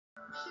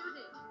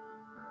Shooting.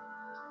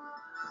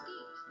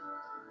 Skeet.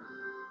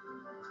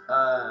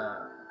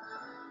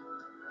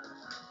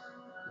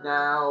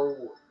 Now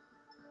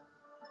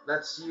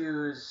let's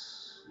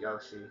use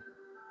Yoshi,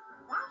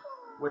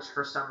 which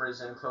for some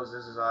reason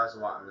closes his eyes a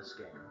lot in this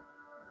game.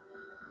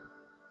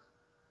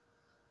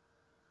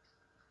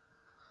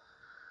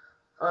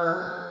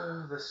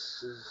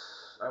 This is...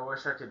 I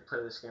wish I could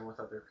play this game with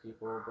other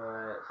people,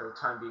 but for the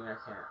time being I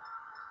can't.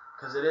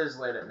 Because it is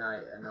late at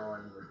night and no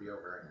one would be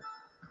over it.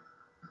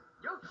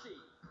 Yoshi!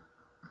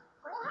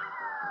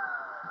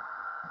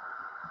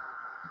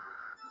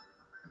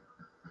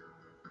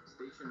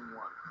 Station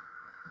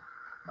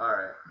 1.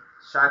 Alright.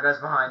 Shy Guy's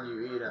behind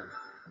you, eat him.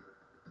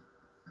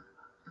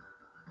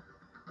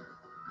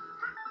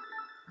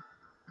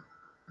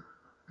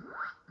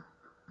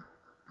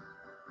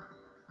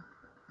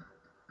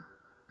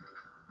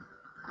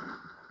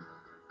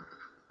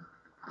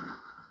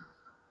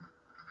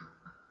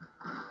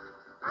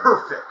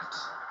 Perfect!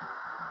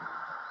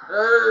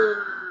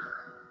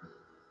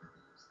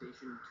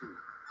 Station 2.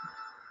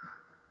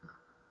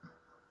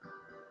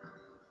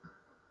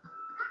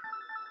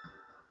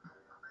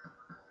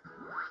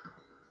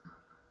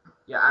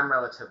 Yeah, I'm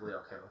relatively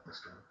okay with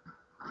this game.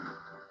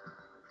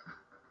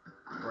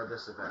 Or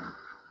this event.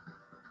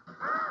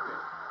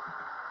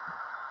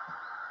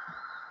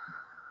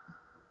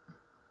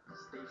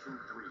 Station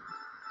 3.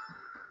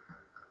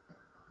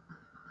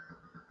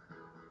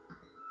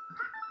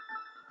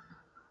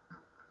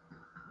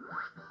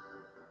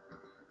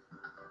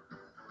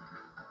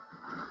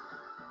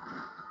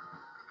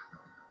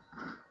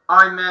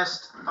 I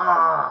missed!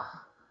 Ah!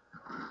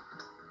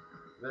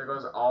 There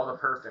goes all the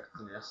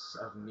perfectness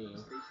of me.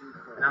 Station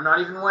 4. And I'm not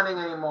even winning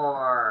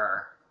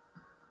anymore!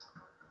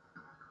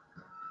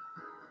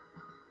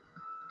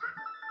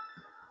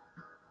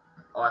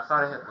 Oh, I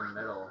thought I hit the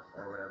middle,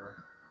 or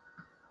whatever.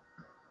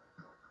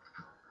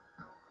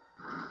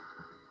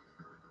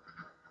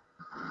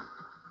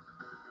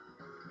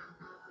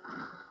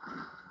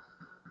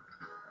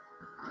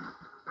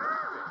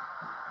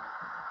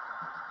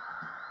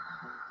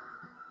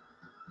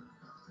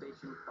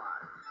 Station 5.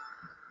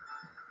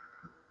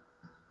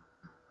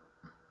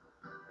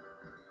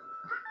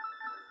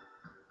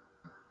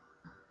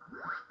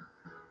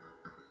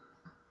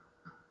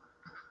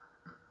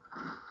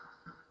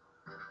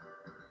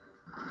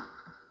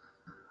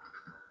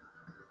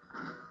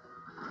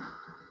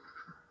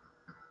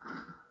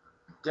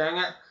 Dang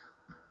it!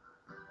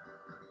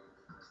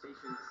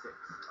 Station 6.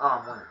 Oh,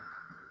 I'm winning.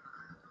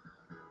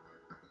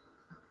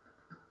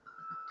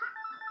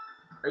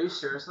 Are you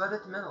serious? Let it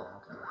hit the middle.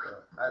 Okay,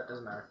 it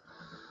doesn't matter.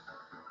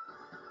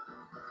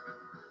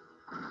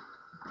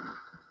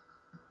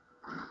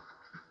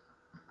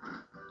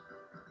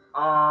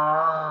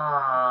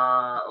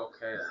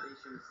 Okay then.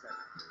 Station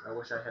 7. I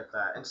wish I hit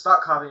that. And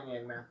stop copying me,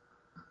 Eggman.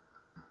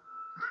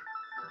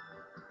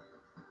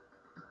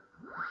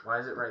 Why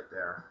is it right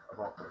there, of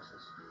all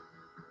places?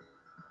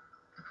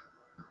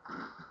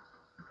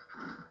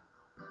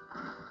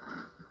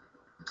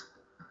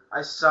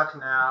 I suck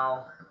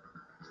now,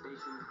 Station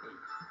 8.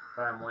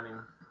 but I'm winning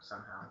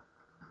somehow.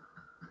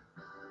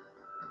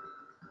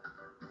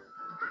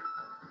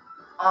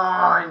 Oh,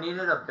 I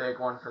needed a big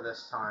one for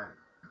this time.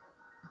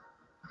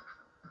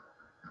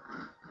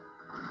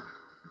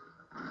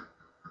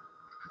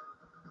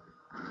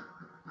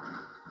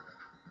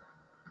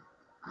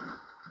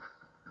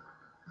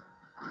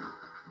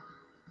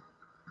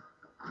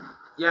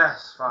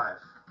 Yes, 5. Is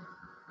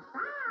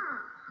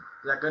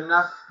that good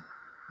enough?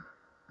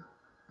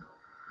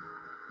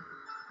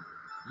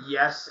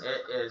 Yes,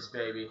 it is,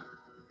 baby.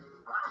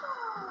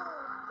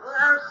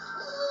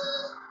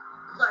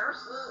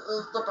 Yoshi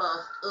is the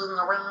best in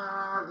the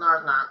world. No,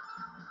 it's not.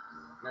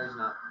 No, he's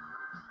not.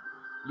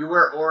 You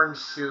wear orange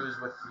shoes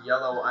with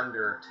yellow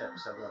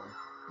undertips of them.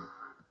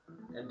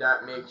 And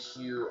that makes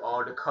you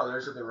all the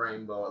colors of the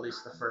rainbow, at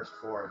least the first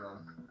 4 of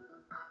them.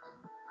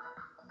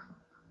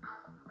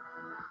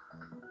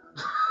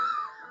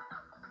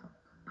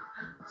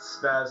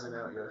 Spazzing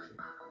out, Yoshi.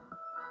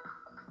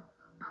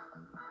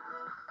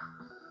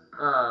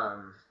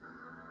 Oh,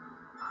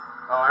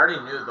 I already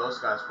knew those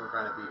guys were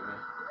going to beat me.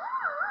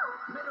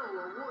 Medal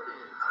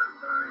awarded.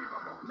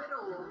 Unbelievable.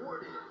 Medal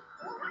awarded.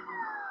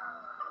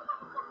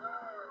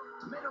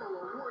 Medal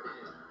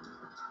awarded.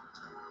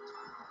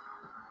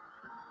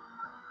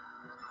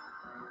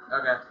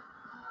 Okay.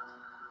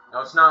 No,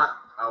 it's not.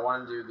 I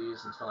want to do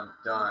these until I'm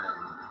done.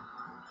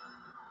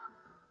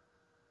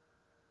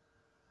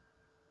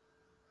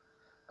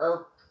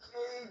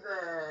 Okay,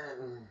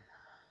 then.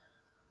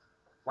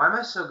 Why am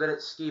I so good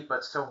at Skeet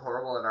but so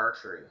horrible at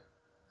archery?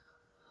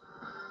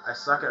 I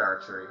suck at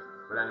archery,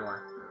 but anyway.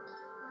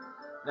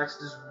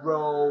 Next is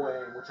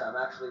rowing, which I'm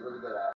actually really good at.